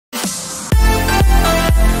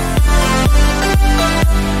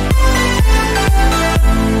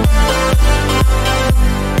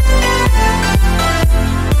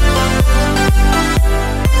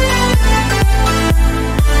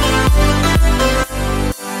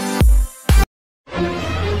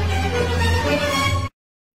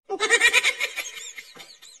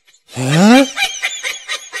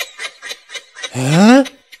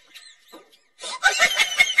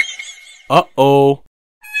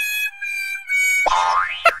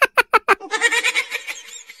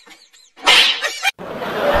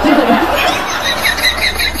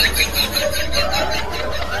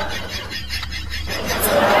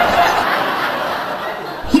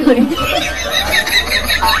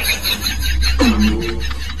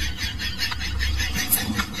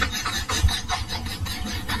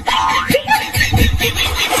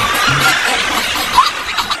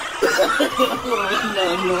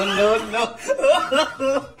有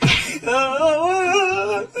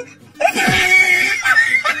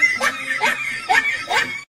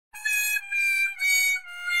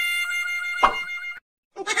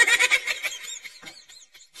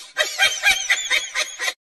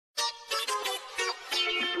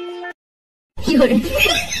人。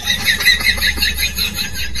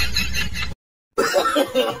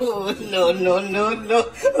No, no, no, no.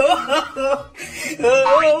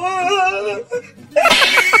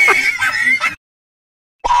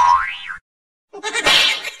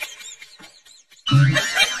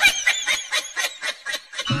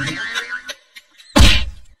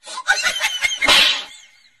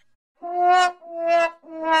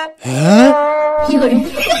 Huh? 有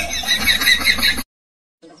人。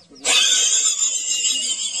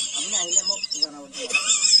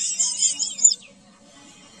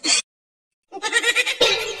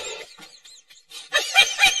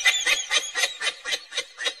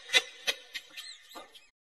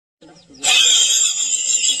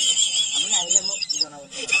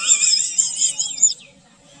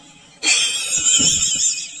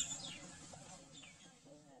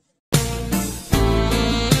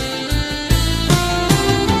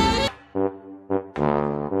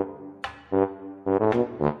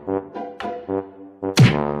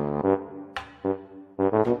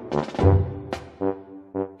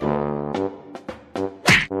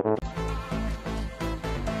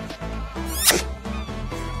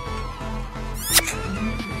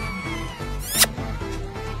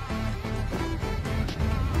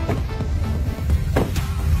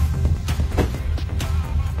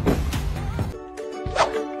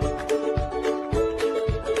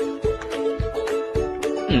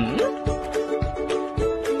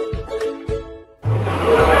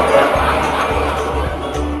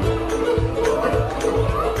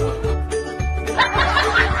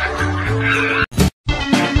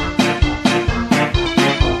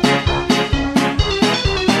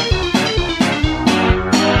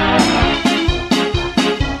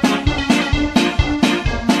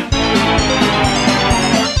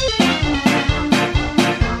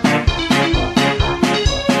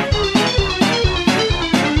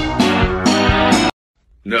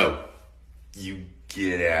No, you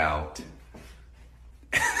get out.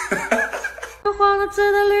 黄的、紫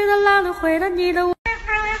的、绿的、蓝的、灰的、你的。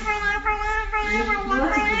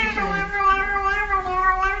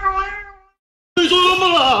你说什么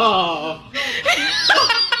了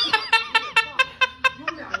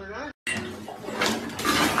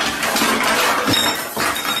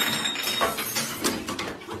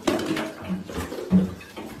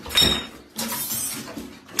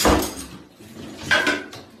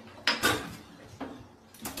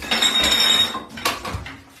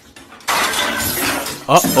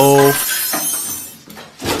？Uh-oh.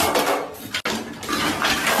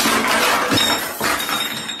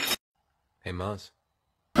 Hey, Maz.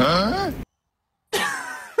 Huh?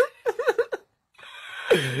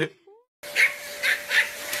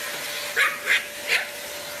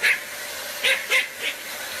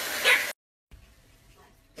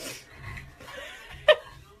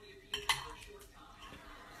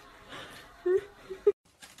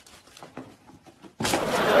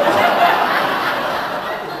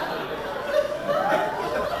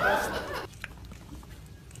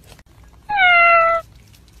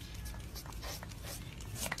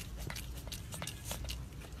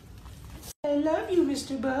 I love you,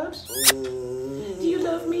 Mr. Bubs. Do you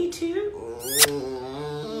love me too?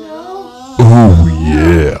 No? Oh,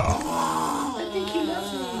 yeah. I think he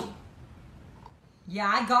loves me.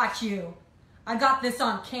 Yeah, I got you. I got this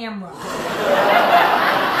on camera.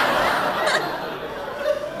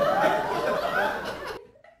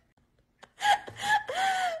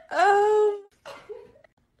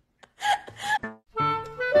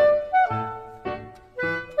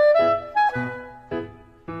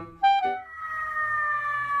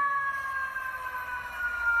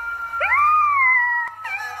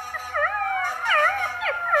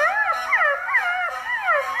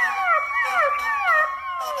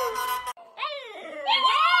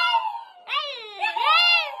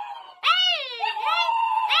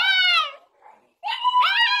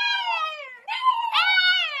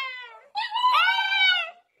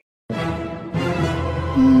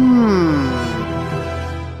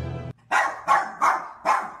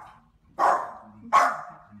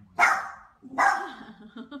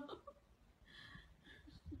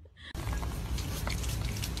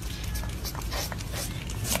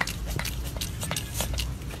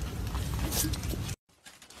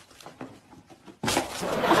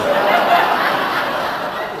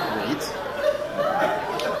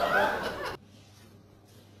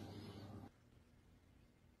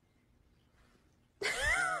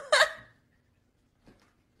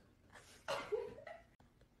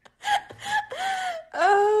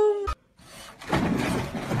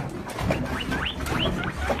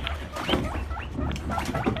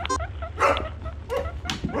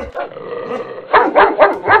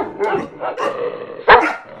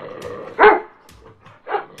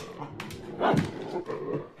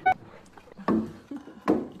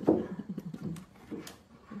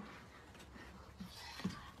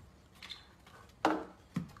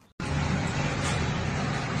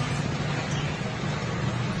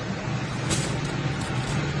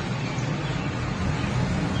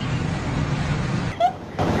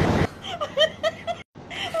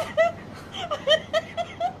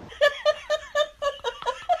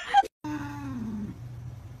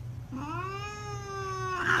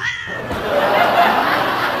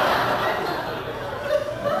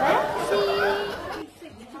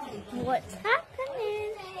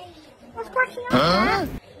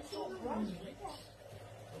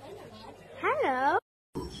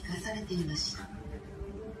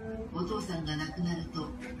 んが亡くなると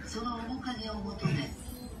その面影を求め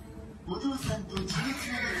お父さんと血のつな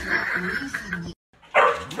がりのお父さんに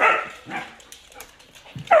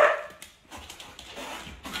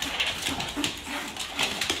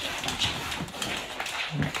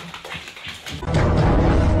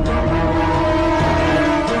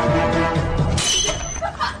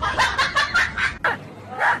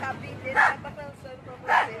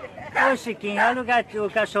Ô Chiquinho, olha o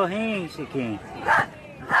cachorrinho, Chiquinho.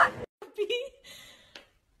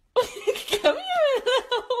 Come here,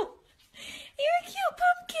 Willow. You're a cute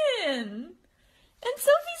pumpkin. And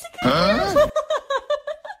Sophie's a good girl.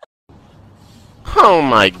 Oh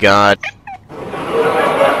my god.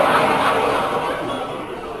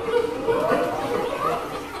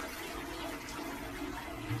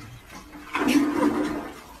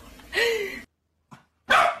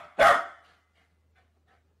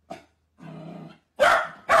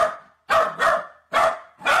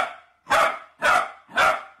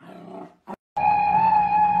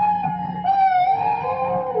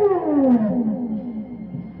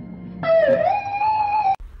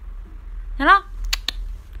 Hello?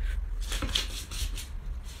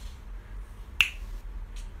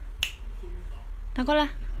 拿过来，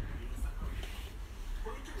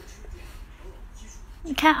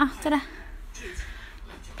你看啊，再来。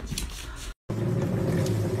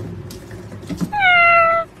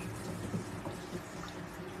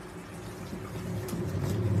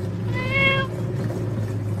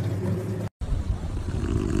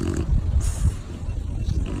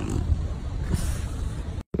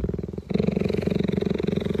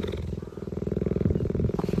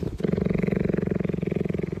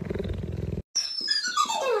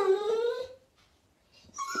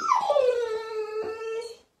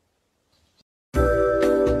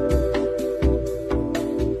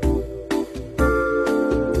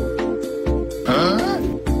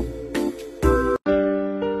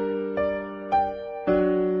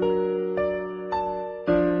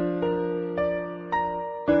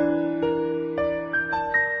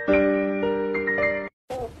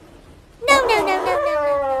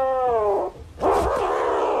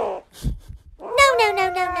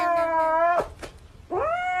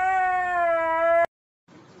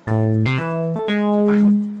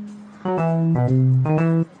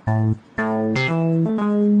No.